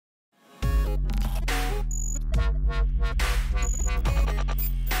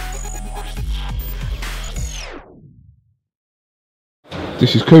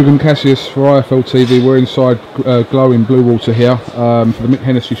This is KUGAN CASSIUS for IFL TV. We're inside glowing Bluewater here for the Mick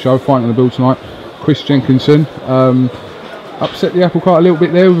Hennessy show. Fighting on the bill tonight, Chris Jenkinson. Upset the apple cart a little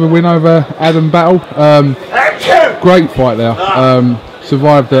bit there with a win over Adam Battle. Great fight there.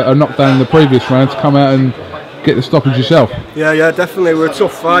 Survived a knockdown in the previous round to come out and get the stoppage yourself. Yeah, definitely. It was a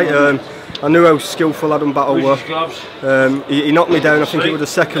tough fight. I knew how skillful Adam Battle were. He knocked me down, I think it was the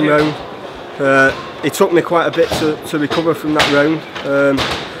second round. It took me quite a bit to recover from that round.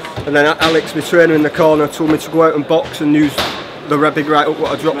 And then Alex, my trainer in the corner, told me to go out and box and use the big right up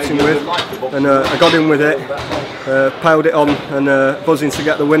what I dropped him with. And I got him with it, piled it on, and buzzing to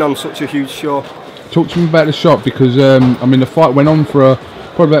get the win on such a huge show. Talk to me about the shot, because I mean the fight went on for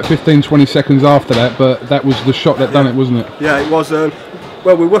probably about 15-20 seconds after that, but that was the shot that done it, wasn't it? Yeah, it was.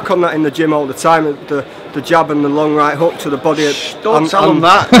 Well, we work on that in the gym all the time. The jab and the long right hook to the body. Don't tell him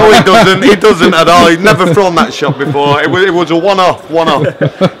that. No, he doesn't. He doesn't at all. He's never thrown that shot before. It was a one-off.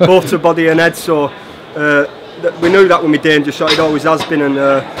 Both to body and head. So we knew that when we danger shot, it always has been, and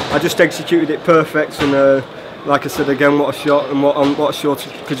I just executed it perfect. And like I said again, what a shot and what a show to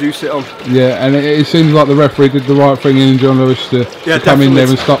produce it on. Yeah, and it seems like the referee did the right thing in John Lewis to come in there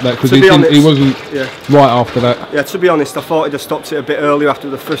and stop that, because he wasn't right after that. Yeah, to be honest, I thought he'd have stopped it a bit earlier after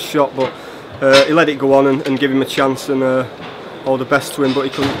the first shot, but he let it go on and give him a chance, and all the best to him, but he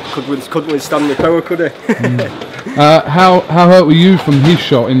couldn't withstand the power, could he? How hurt were you from his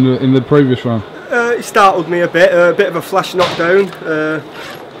shot in the previous round? It startled me a bit of a flash knockdown.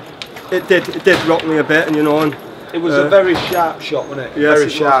 It did rock me a bit, and and it was a very sharp shot, wasn't it? Yes, very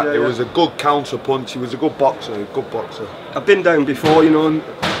sharp. Was, it was a good counter punch. He was a good boxer. I've been down before, and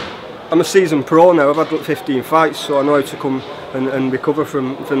I'm a seasoned pro now. I've had 15 fights, so I know how to come and recover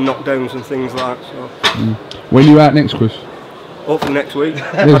from knockdowns and things like that. So. When are you out next, Chris? Hopefully next week.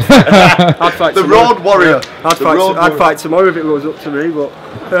 I'd fight the tomorrow. road warrior. I'd fight tomorrow if it was up to me, but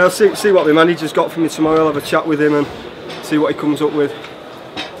I'll see what the manager's got for me tomorrow. I'll have a chat with him and see what he comes up with.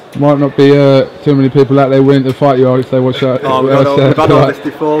 Might not be too many people out there willing to fight you if they watch that. Oh, we've had all this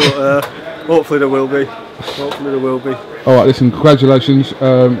before, but hopefully there will be. All right, listen, congratulations,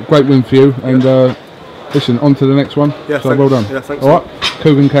 great win for you, and listen, on to the next one. Yeah, so well done. Yeah, thanks. All right,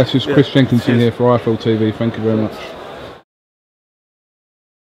 KUGAN CASSIUS, Chris Jenkinson here for IFL TV. Thank you very much.